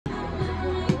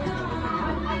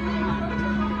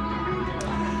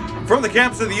From the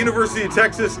campus of the University of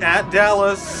Texas at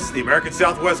Dallas, the American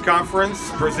Southwest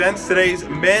Conference presents today's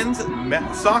men's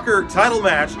soccer title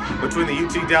match between the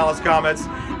UT-Dallas Comets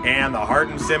and the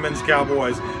Hardin-Simmons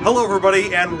Cowboys. Hello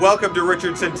everybody and welcome to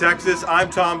Richardson, Texas. I'm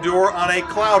Tom Doerr on a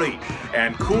cloudy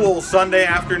and cool Sunday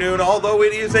afternoon, although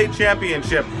it is a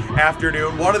championship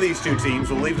afternoon. One of these two teams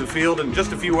will leave the field in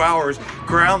just a few hours,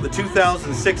 crown the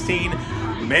 2016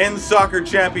 men's soccer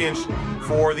championship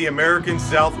for the American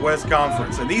Southwest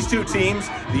Conference. And these two teams,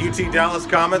 the UT-Dallas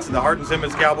Comets and the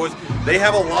Hardin-Simmons Cowboys, they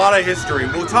have a lot of history.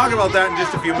 We'll talk about that in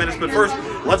just a few minutes, but first,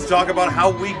 let's talk about how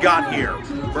we got here.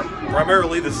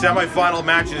 Primarily the semifinal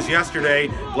matches yesterday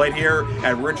played here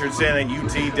at Richardson and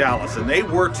UT-Dallas, and they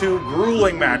were two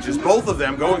grueling matches, both of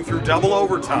them going through double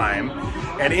overtime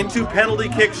and into penalty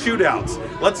kick shootouts.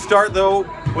 Let's start though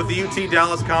with the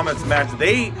UT-Dallas Comets match.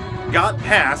 They got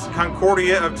past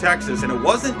Concordia of Texas, and it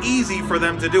wasn't easy for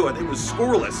them to do it. It was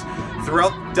scoreless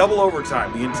throughout double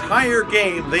overtime. The entire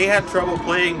game, they had trouble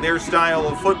playing their style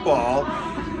of football.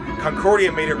 Concordia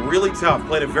made it really tough,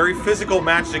 played a very physical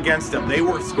match against them. They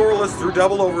were scoreless through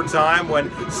double overtime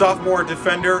when sophomore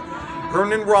defender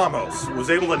Hernan Ramos was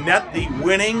able to net the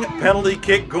winning penalty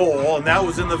kick goal, and that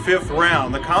was in the 5th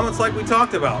round. The Comets, like we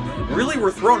talked about, really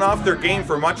were thrown off their game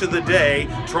for much of the day,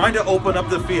 trying to open up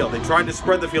the field. They tried to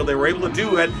spread the field. They were able to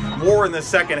do it more in the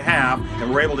second half and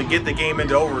were able to get the game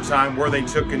into overtime where they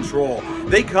took control.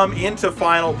 They come into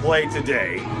final play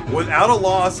today without a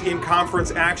loss in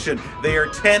conference action. They are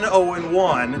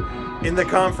 10-0-1 in the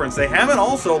conference. They haven't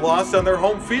also lost on their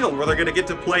home field, where they're going to get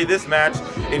to play this match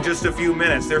in just a few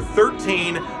minutes. They're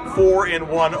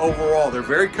 13-4-1 overall. They're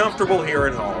very comfortable here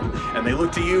at home, and they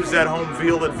look to use that home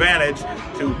field advantage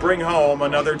to bring home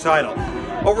another title.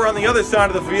 Over on the other side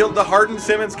of the field, the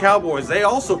Hardin-Simmons Cowboys, they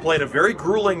also played a very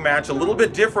grueling match, a little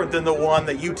bit different than the one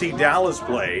that UT-Dallas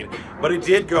played, but it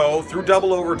did go through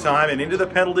double overtime and into the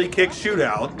penalty kick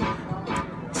shootout.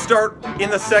 Start in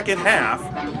the second half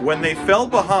when they fell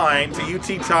behind to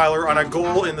UT Tyler on a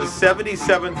goal in the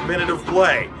 77th minute of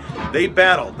play. They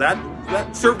battled. That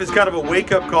served as kind of a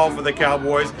wake-up call for the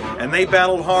Cowboys, and they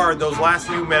battled hard those last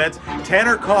few minutes.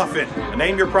 Tanner Coffin, a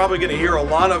name you're probably going to hear a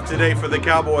lot of today for the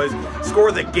Cowboys,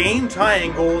 scored the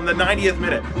game-tying goal in the 90th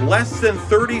minute. Less than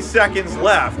 30 seconds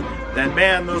left. And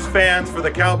man, those fans for the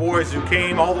Cowboys who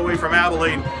came all the way from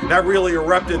Abilene, that really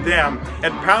erupted them,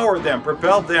 empowered them,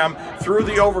 propelled them through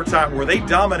the overtime, where they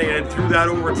dominated through that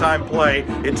overtime play.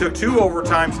 It took 2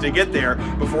 overtimes to get there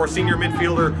before senior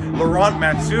midfielder Laurent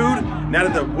Matsoud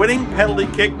netted the winning penalty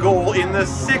kick goal in the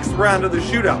 6th round of the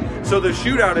shootout. So the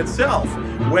shootout itself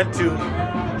went to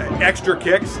extra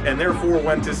kicks and therefore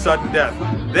went to sudden death.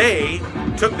 They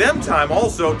took them time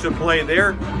also to play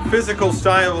their physical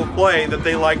style of play that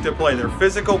they like to play, their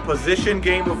physical position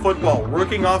game of football,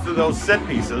 working off of those set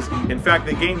pieces. In fact,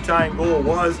 the game-tying goal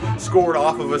was scored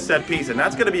off of a set piece, and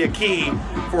that's going to be a key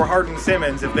for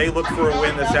Hardin-Simmons if they look for a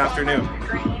win this afternoon.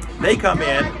 They come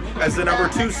in as the number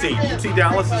 2 seed.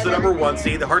 UT-Dallas is the number 1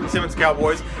 seed. The Hardin-Simmons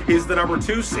Cowboys is the number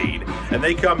 2 seed. And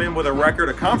they come in with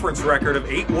a conference record of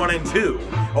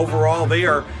 8-1-2. Overall, they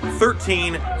are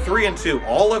 13-3-2.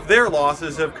 All of their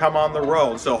losses have come on the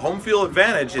road. So home field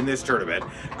advantage in this tournament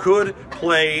could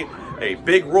play a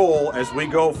big role as we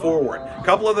go forward. A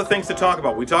couple other things to talk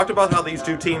about. We talked about how these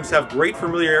two teams have great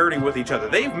familiarity with each other.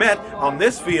 They've met on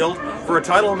this field for a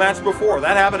title match before.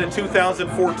 That happened in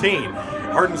 2014.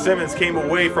 Hardin-Simmons came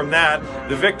away from that,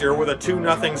 the victor, with a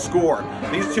 2-0 score.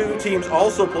 These two teams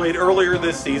also played earlier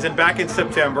this season, back in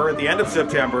September, at the end of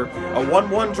September, a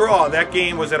 1-1 draw. That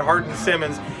game was at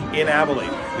Hardin-Simmons in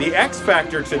Abilene. The X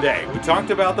factor today, we talked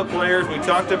about the players, we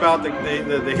talked about the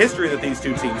history that these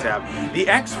two teams have. The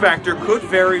X factor could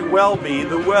very well be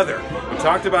the weather. We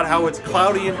talked about how it's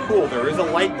cloudy and cool. There is a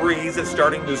light breeze that's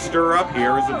starting to stir up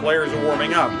here as the players are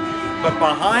warming up. But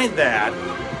behind that,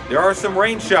 there are some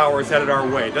rain showers headed our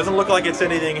way. It doesn't look like it's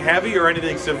anything heavy or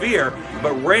anything severe,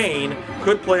 but rain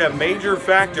could play a major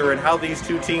factor in how these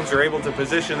two teams are able to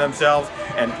position themselves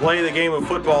and play the game of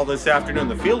football this afternoon.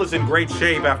 The field is in great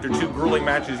shape after 2 grueling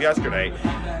matches yesterday.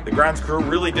 The grounds crew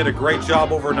really did a great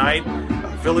job overnight,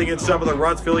 filling in some of the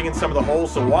ruts, filling in some of the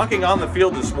holes. So walking on the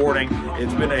field this morning,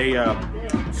 it's been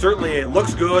certainly it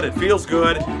looks good, it feels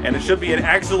good, and it should be an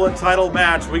excellent title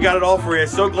match. We got it all for you.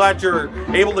 So glad you're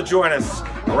able to join us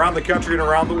around the country and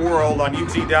around the world on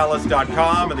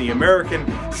UT-Dallas.com and the American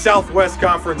Southwest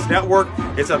Conference Network.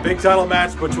 It's a big title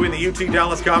match between the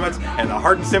UT-Dallas Comets and the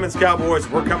Hardin-Simmons Cowboys.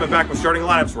 We're coming back with starting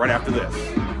lineups right after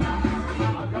this.